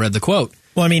that. I hadn't read the quote.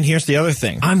 Well, I mean, here's the other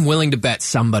thing. I'm willing to bet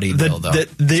somebody will, though.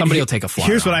 Somebody will take a flyer.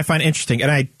 Here's what I find interesting, and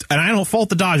I don't fault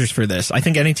the Dodgers for this. I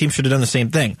think any team should have done the same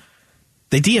thing.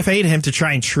 They DFA'd him to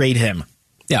try and trade him.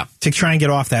 Yeah. To try and get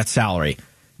off that salary.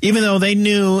 Even though they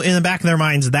knew in the back of their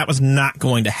minds that was not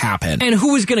going to happen. And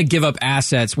who was going to give up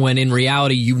assets when in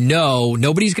reality you know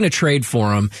nobody's going to trade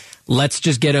for him? Let's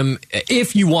just get him.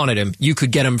 If you wanted him, you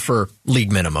could get him for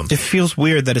league minimum. It feels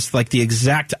weird that it's like the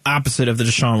exact opposite of the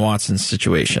Deshaun Watson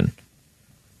situation.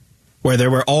 Where there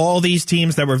were all these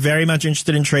teams that were very much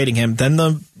interested in trading him. Then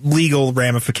the legal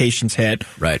ramifications hit.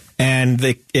 Right.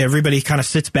 And everybody kind of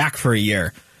sits back for a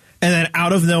year. And then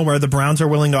out of nowhere, the Browns are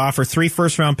willing to offer 3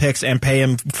 first-round picks and pay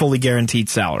him fully guaranteed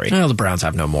salary. Well, the Browns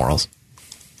have no morals.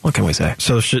 What can we say?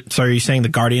 So are you saying the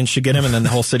Guardians should get him and then the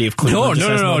whole city of Cleveland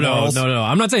has no morals? No.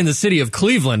 I'm not saying the city of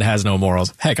Cleveland has no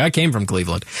morals. Heck, I came from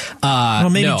Cleveland.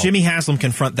 Well, maybe Jimmy Haslam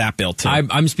can front that bill, too.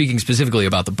 I'm speaking specifically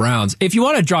about the Browns. If you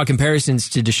want to draw comparisons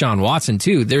to Deshaun Watson,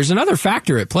 too, there's another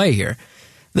factor at play here.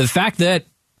 The fact that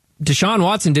Deshaun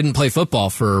Watson didn't play football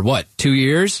for, 2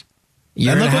 years?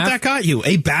 And look what that got you,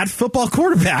 a bad football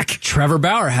quarterback. Trevor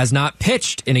Bauer has not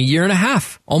pitched in a year and a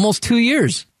half, almost 2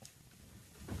 years.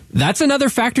 That's another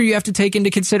factor you have to take into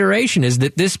consideration is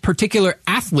that this particular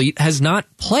athlete has not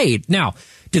played. Now,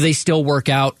 do they still work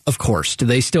out? Of course. Do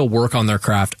they still work on their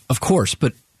craft? Of course.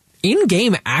 But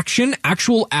in-game action,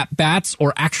 actual at-bats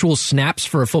or actual snaps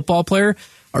for a football player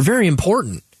are very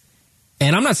important.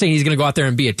 And I'm not saying he's going to go out there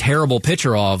and be a terrible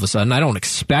pitcher all of a sudden. I don't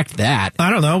expect that. I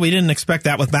don't know. We didn't expect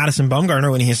that with Madison Bumgarner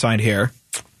when he signed here.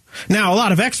 Now, a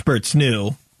lot of experts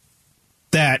knew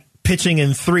that pitching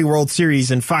in 3 World Series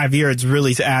in 5 years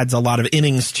really adds a lot of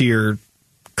innings to your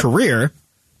career.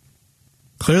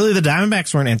 Clearly, the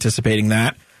Diamondbacks weren't anticipating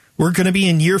that. We're going to be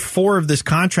in year 4 of this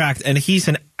contract, and he's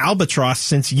an albatross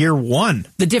since year 1.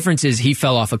 The difference is he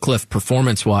fell off a cliff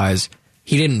performance-wise.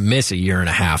 He didn't miss a year and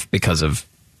a half because of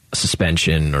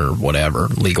suspension or whatever,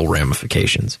 legal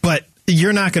ramifications. But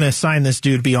you're not going to sign this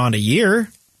dude beyond a year,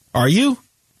 are you?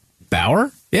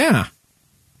 Bauer? Yeah.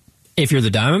 If you're the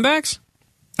Diamondbacks?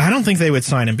 I don't think they would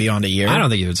sign him beyond a year. I don't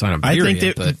think you would sign him,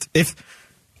 period.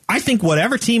 I think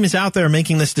whatever team is out there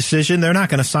making this decision, they're not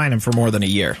going to sign him for more than a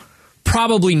year.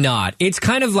 Probably not. It's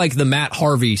kind of like the Matt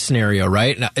Harvey scenario,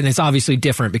 right? And it's obviously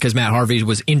different because Matt Harvey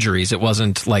was injuries. It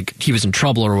wasn't like he was in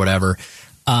trouble or whatever.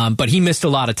 But he missed a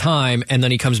lot of time, and then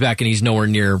he comes back and he's nowhere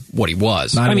near what he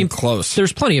was. Not even close.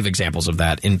 There's plenty of examples of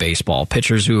that in baseball.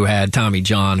 Pitchers who had Tommy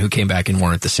John who came back and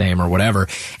weren't the same or whatever.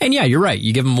 And yeah, you're right.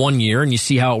 You give them 1 year and you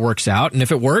see how it works out. And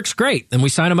if it works, great. Then we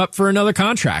sign him up for another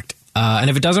contract. And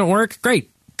if it doesn't work, great.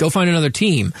 Go find another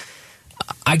team.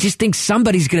 I just think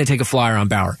somebody's going to take a flyer on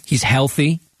Bauer. He's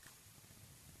healthy.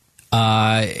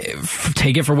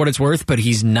 Take it for what it's worth, but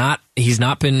he's not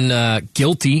been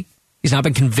guilty. He's not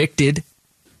been convicted.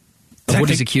 What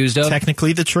he's accused of.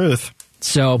 Technically the truth.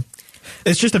 So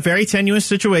it's just a very tenuous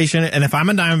situation, and if I'm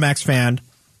a Diamondbacks fan,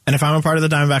 and if I'm a part of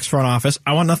the Diamondbacks front office,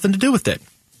 I want nothing to do with it.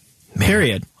 Man,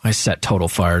 period. I set total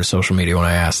fire to social media when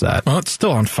I asked that. Well, it's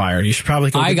still on fire. You should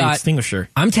probably go get the extinguisher.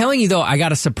 I'm telling you, though, I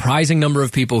got a surprising number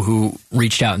of people who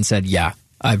reached out and said, yeah,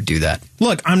 I'd do that.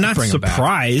 Look, I'm not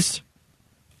surprised.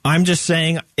 I'm just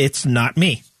saying it's not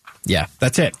me. Yeah.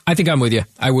 That's it. I think I'm with you.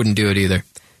 I wouldn't do it either.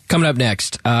 Coming up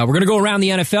next, we're going to go around the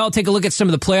NFL, take a look at some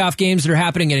of the playoff games that are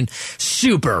happening in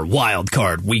Super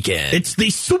Wildcard Weekend. It's the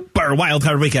Super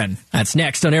Wildcard Weekend. That's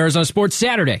next on Arizona Sports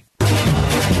Saturday.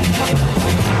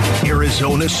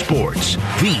 Arizona Sports,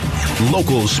 the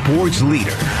local sports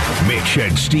leader. Mitch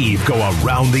and Steve go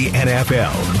around the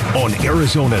NFL on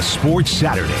Arizona Sports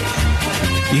Saturday.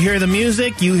 You hear the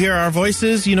music, you hear our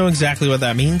voices, you know exactly what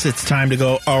that means. It's time to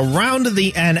go around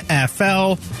the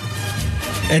NFL.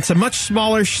 It's a much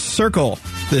smaller circle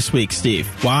this week, Steve.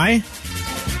 Why?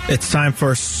 It's time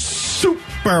for Super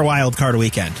Wildcard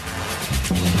Weekend.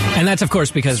 And that's, of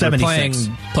course, because 76. We're playing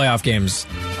playoff games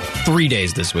 3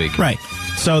 days this week. Right.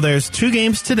 So there's 2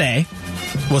 games today,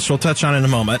 which we'll touch on in a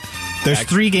moment. There's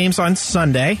 3 games on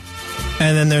Sunday,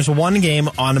 and then there's 1 game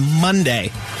on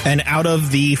Monday. And out of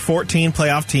the 14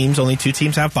 playoff teams, only 2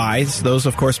 teams have byes. Those,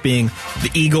 of course, being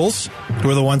the Eagles, who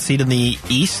are the 1 seed in the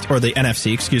East, or the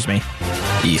NFC, excuse me,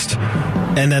 East.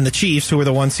 And then the Chiefs, who are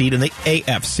the 1 seed in the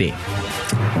AFC.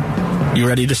 You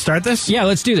ready to start this? Yeah,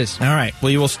 let's do this. All right.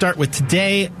 Well, you will start with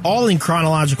today, all in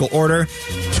chronological order.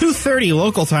 2:30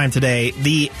 local time today,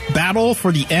 the battle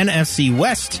for the NFC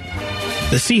West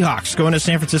The Seahawks going to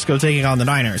San Francisco taking on the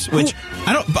Niners, which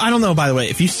I don't know, by the way,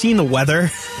 if you've seen the weather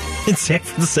in San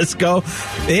Francisco,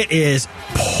 it is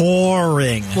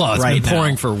pouring. Well, it's been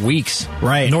pouring for weeks.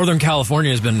 Right. Northern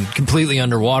California has been completely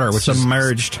underwater, which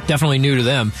submerged. is definitely new to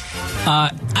them.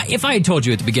 If I had told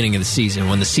you at the beginning of the season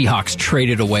when the Seahawks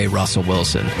traded away Russell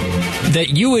Wilson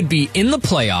that you would be in the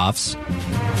playoffs,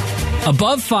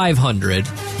 above 500,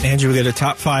 and you would get a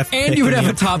top 5 pick, and you would have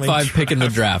a top 5 pick in the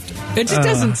draft. It just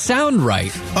doesn't sound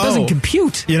right. It doesn't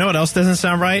compute. You know what else doesn't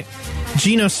sound right?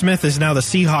 Geno Smith is now the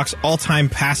Seahawks' all-time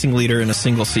passing leader in a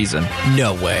single season.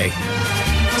 No way.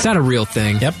 Is that a real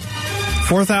thing? Yep.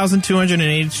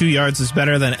 4,282 yards is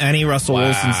better than any Russell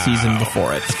Wilson season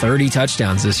before it. 30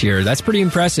 touchdowns this year. That's pretty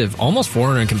impressive. Almost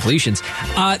 400 completions.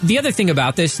 The other thing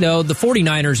about this, though, the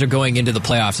 49ers are going into the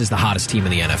playoffs as the hottest team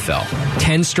in the NFL.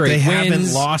 10 straight wins. They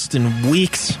haven't lost in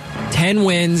weeks. 10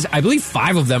 wins. I believe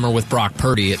 5 of them are with Brock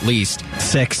Purdy, at least.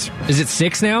 6. Is it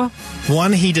 6 now?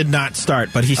 1 he did not start,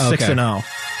 but he's 6-0.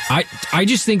 I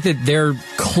just think that they're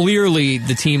clearly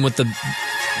the team with the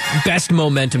best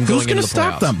momentum going into the playoffs. Who's going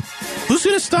to stop them? Who's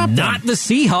going to stop them? Not the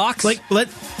Seahawks.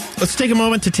 Let's take a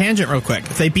moment to tangent real quick.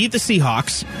 If they beat the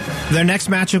Seahawks, their next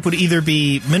matchup would either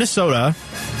be Minnesota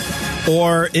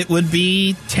or it would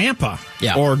be Tampa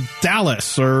or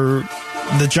Dallas or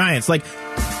the Giants.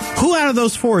 Who out of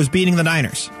those 4 is beating the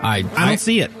Niners? I don't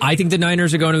see it. I think the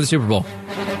Niners are going to the Super Bowl.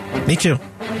 Me too.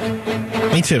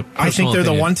 I think they're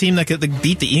the one team that could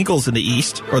beat the Eagles in the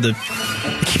East.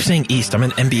 I keep saying East. I'm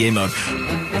in NBA mode.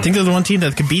 I think they're the one team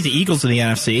that could beat the Eagles in the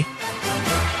NFC.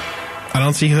 I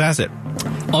don't see who has it.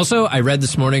 Also, I read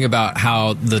this morning about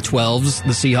how the 12s, the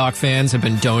Seahawk fans, have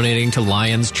been donating to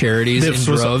Lions charities in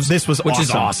droves. Which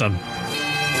is awesome.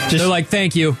 They're like,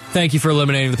 thank you for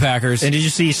eliminating the Packers. And did you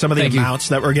see some of the amounts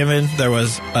that were given? There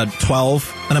was a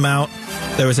 12 an amount.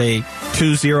 There was a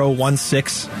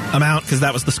 2016 amount because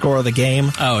that was the score of the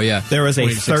game. Oh, yeah. There was a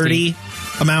 30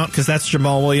 amount because that's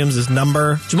Jamal Williams'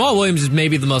 number. Jamal Williams is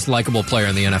maybe the most likable player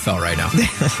in the NFL right now.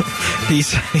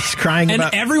 He's crying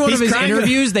about... And every one of his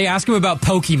interviews, they ask him about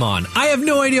Pokemon. I have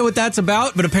no idea what that's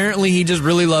about, but apparently he just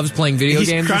really loves playing video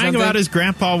games. He's crying about his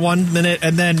grandpa 1 minute,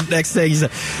 and then next thing he's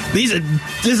like,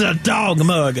 this is a dog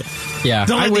mug. Yeah.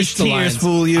 Don't let these tears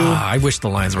fool you. I wish the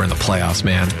Lions were in the playoffs,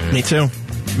 man. Me too.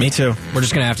 We're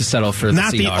just going to have to settle for the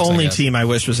Not Seahawks, the only team I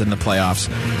wish was in the playoffs.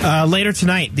 Later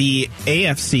tonight, the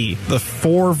AFC, the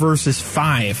 4 versus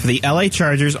 5. The LA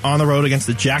Chargers on the road against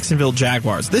the Jacksonville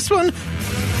Jaguars. This one,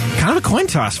 kind of a coin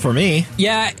toss for me.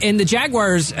 Yeah, and the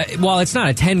Jaguars, while it's not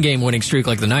a 10-game winning streak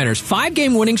like the Niners,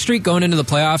 5-game winning streak going into the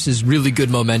playoffs is really good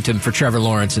momentum for Trevor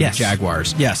Lawrence and the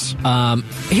Jaguars. Yes.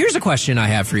 Here's a question I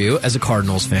have for you as a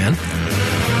Cardinals fan.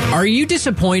 Are you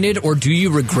disappointed or do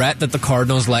you regret that the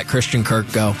Cardinals let Christian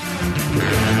Kirk go?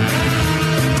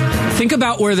 Think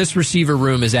about where this receiver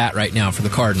room is at right now for the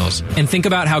Cardinals, and think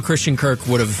about how Christian Kirk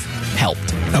would have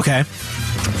helped. Okay.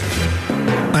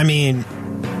 I mean,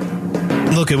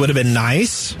 look, it would have been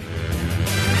nice.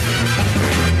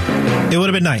 It would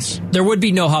have been nice. There would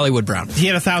be no Hollywood Brown. He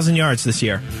had 1,000 yards this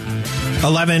year.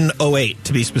 1108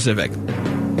 to be specific.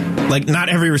 Not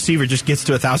every receiver just gets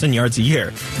to 1,000 yards a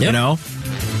year. Yep. You know?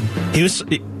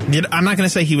 I'm not going to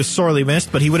say he was sorely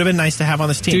missed, but he would have been nice to have on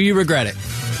this team. Do you regret it?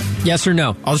 Yes or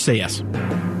no? I'll just say yes.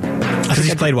 Because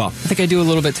he's played well. I think I do a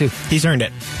little bit too. He's earned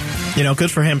it.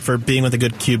 Good for him for being with a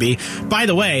good QB. By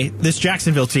the way, this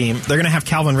Jacksonville team, they're going to have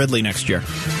Calvin Ridley next year.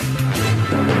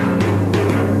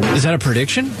 Is that a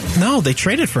prediction? No, they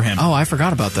traded for him. Oh, I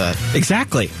forgot about that.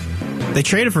 Exactly. They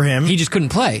traded for him. He just couldn't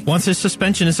play. Once his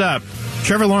suspension is up,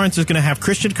 Trevor Lawrence is going to have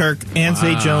Christian Kirk and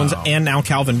Zay Jones and now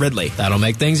Calvin Ridley. That'll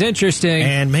make things interesting.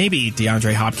 And maybe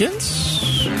DeAndre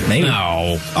Hopkins? Maybe.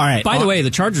 No. All right. By the way,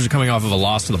 the Chargers are coming off of a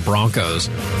loss to the Broncos.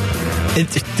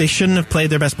 They shouldn't have played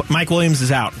their best. Mike Williams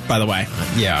is out, by the way.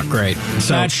 Yeah, great.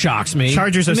 So that shocks me.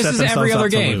 Chargers have set themselves every other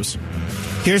up game. to lose.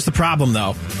 Here's the problem,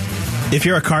 though. If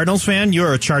you're a Cardinals fan,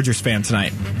 you're a Chargers fan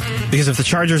tonight. Because if the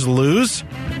Chargers lose,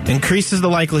 increases the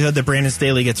likelihood that Brandon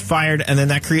Staley gets fired, and then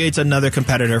that creates another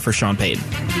competitor for Sean Payton.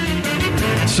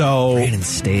 So, Brandon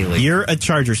Staley. You're a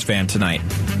Chargers fan tonight,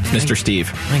 Mr. Steve.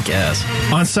 I guess.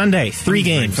 On Sunday, 3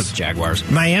 games. For the Jaguars.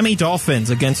 Miami Dolphins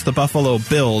against the Buffalo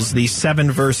Bills, the 7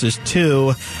 versus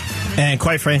 2. And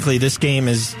quite frankly, this game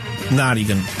is not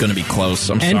even going to be close.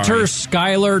 Enter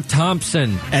Skylar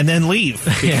Thompson. And then leave,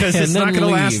 because it's not going to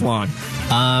last long.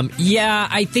 Yeah,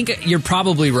 I think you're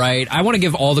probably right. I want to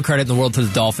give all the credit in the world to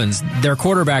the Dolphins. Their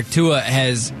quarterback, Tua,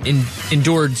 has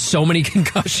endured so many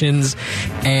concussions,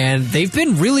 and they've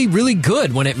been really, really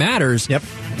good when it matters. Yep.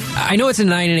 I know it's a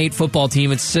 9-8 football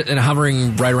team. It's sitting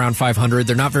hovering right around 500.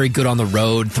 They're not very good on the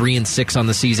road, 3-6 on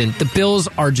the season. The Bills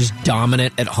are just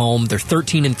dominant at home. They're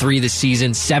 13-3 this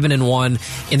season,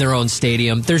 7-1 in their own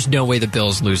stadium. There's no way the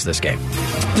Bills lose this game.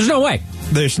 There's no way.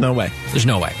 There's no way. There's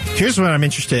no way. Here's what I'm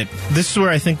interested. This is where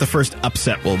I think the first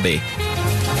upset will be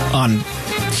on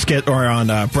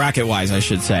bracket-wise, I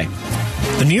should say.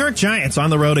 The New York Giants on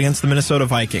the road against the Minnesota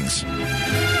Vikings.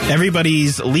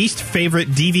 Everybody's least favorite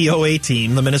DVOA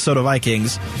team, the Minnesota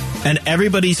Vikings, and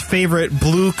everybody's favorite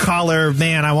blue-collar,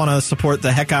 man, I want to support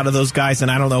the heck out of those guys, and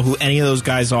I don't know who any of those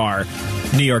guys are,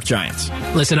 New York Giants.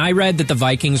 Listen, I read that the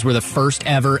Vikings were the first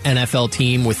ever NFL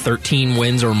team with 13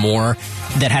 wins or more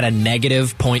that had a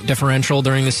negative point differential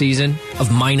during the season of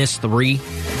 -3.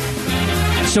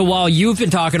 So while you've been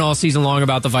talking all season long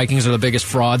about the Vikings are the biggest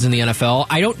frauds in the NFL,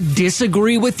 I don't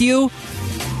disagree with you.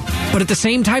 But at the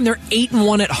same time, they're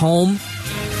 8-1 at home.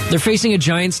 They're facing a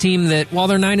Giants team that, while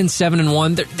they're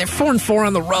 9-7-1, they're 4-4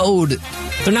 on the road.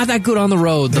 They're not that good on the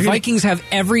road. The Vikings have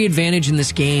every advantage in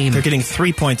this game. They're getting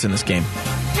 3 points in this game.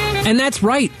 And that's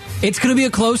right. It's going to be a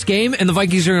close game, and the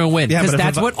Vikings are going to win. Because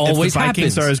that's what always happens. If the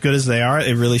Vikings are as good as they are,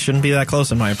 it really shouldn't be that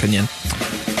close, in my opinion.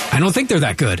 I don't think they're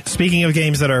that good. Speaking of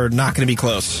games that are not going to be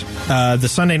close, the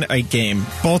Sunday night game,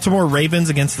 Baltimore Ravens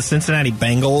against the Cincinnati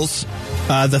Bengals.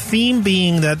 The theme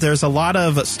being that there's a lot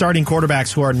of starting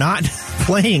quarterbacks who are not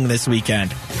playing this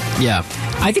weekend. Yeah.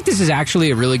 I think this is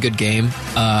actually a really good game.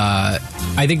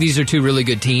 I think these are two really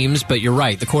good teams, but you're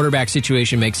right. The quarterback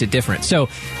situation makes it different. So,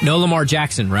 no Lamar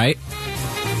Jackson, right?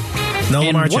 No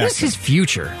Lamar Jackson. What is his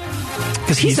future?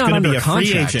 Because he's not going to be a contract.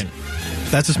 free agent.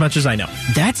 That's as much as I know.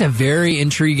 That's a very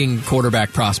intriguing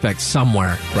quarterback prospect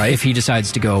somewhere, right? If he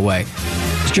decides to go away.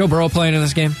 Is Joe Burrow playing in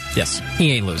this game? Yes.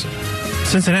 He ain't losing.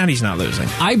 Cincinnati's not losing.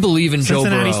 I believe in Joe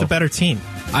Burrow. Cincinnati's the better team.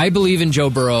 I believe in Joe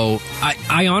Burrow.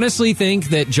 I honestly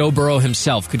think that Joe Burrow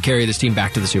himself could carry this team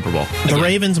back to the Super Bowl. The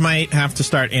Ravens might have to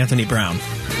start Anthony Brown,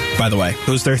 by the way,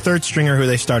 who's their third stringer who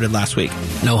they started last week.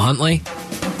 No Huntley?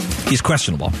 He's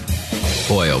questionable.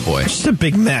 Boy, oh boy. It's just a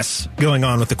big mess going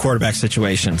on with the quarterback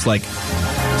situations. Like,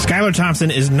 Skylar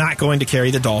Thompson is not going to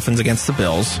carry the Dolphins against the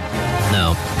Bills.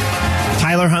 No.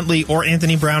 Tyler Huntley or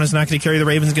Anthony Brown is not going to carry the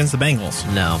Ravens against the Bengals.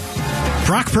 No.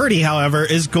 Brock Purdy, however,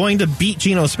 is going to beat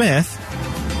Geno Smith,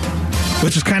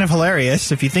 which is kind of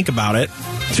hilarious if you think about it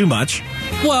too much.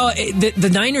 Well, the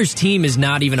Niners team is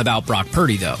not even about Brock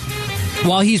Purdy, though.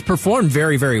 While he's performed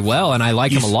very, very well, and I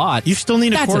like him a lot, you still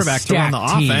need a quarterback to run the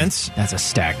offense. That's a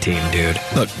stacked team, dude.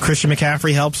 Look, Christian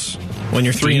McCaffrey helps when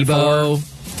you're 3-4.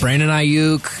 Brandon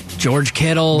Ayuk, George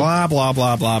Kittle. Blah, blah,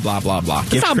 blah, blah, blah, blah, blah.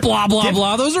 It's not blah, blah,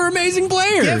 blah. Those are amazing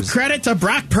players. Give credit to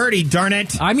Brock Purdy, darn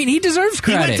it. I mean, he deserves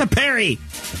credit. He went to Perry.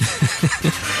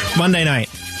 Monday night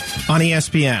on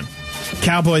ESPN.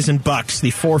 Cowboys and Bucks, the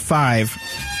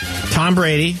 4-5. Tom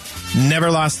Brady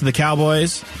never lost to the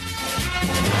Cowboys.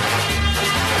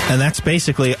 And that's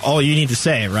basically all you need to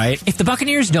say, right? If the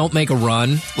Buccaneers don't make a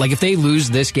run, like if they lose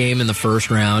this game in the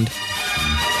first round,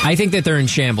 I think that they're in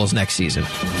shambles next season.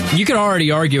 You could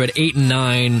already argue at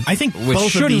 8-9, I think which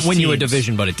both shouldn't of these win teams, you a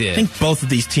division, but it did. I think both of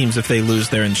these teams, if they lose,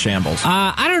 they're in shambles.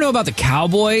 I don't know about the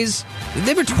Cowboys.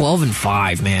 They were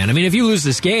 12-5, man. I mean, if you lose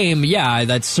this game, yeah,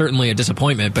 that's certainly a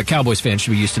disappointment, but Cowboys fans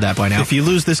should be used to that by now. If you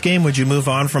lose this game, would you move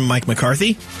on from Mike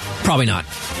McCarthy? Probably not.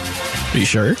 Are you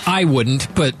sure? I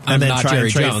wouldn't, but I'm not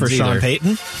Jerry Jones for either. Sean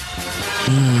Payton?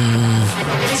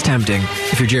 It's tempting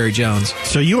if you're Jerry Jones.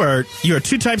 So you are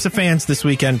two types of fans this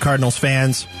weekend, Cardinals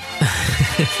fans.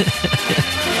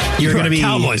 You're going to be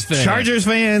Cowboys fans. Chargers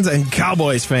fans and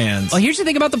Cowboys fans. Well, here's the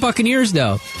thing about the Buccaneers,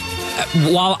 though.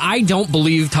 While I don't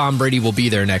believe Tom Brady will be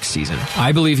there next season,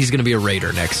 I believe he's going to be a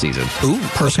Raider next season. Ooh,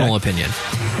 personal opinion.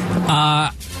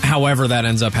 However that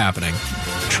ends up happening.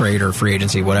 Trade or free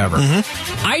agency, whatever.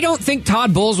 Mm-hmm. I don't think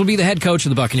Todd Bowles will be the head coach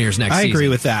of the Buccaneers next season. I agree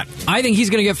with that. I think he's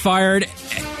going to get fired.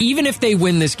 Even if they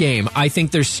win this game, I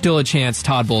think there's still a chance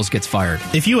Todd Bowles gets fired.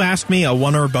 If you ask me a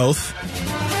one or both,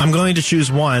 I'm going to choose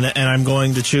one, and I'm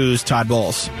going to choose Todd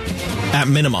Bowles at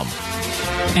minimum.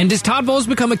 And does Todd Bowles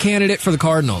become a candidate for the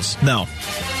Cardinals? No.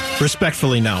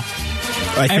 Respectfully, no.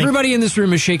 Everybody in this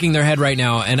room is shaking their head right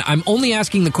now, and I'm only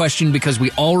asking the question because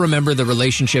we all remember the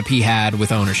relationship he had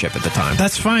with ownership at the time.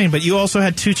 That's fine, but you also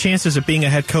had two chances at being a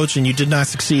head coach, and you did not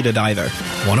succeed at either.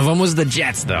 One of them was the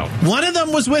Jets, though. One of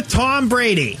them was with Tom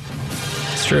Brady.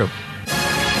 It's true.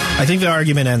 I think the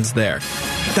argument ends there.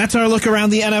 That's our look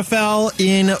around the NFL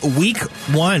in Week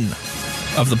 1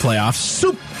 of the playoffs.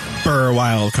 Super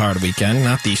wild card weekend,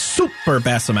 not the super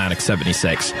Bassomatic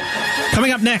 76.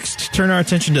 Coming up next, turn our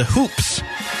attention to hoops.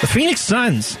 The Phoenix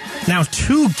Suns, now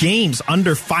 2 games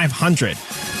under 500.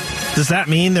 Does that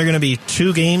mean they're going to be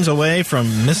 2 games away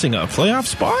from missing a playoff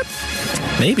spot?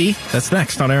 Maybe. That's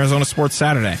next on Arizona Sports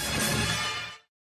Saturday.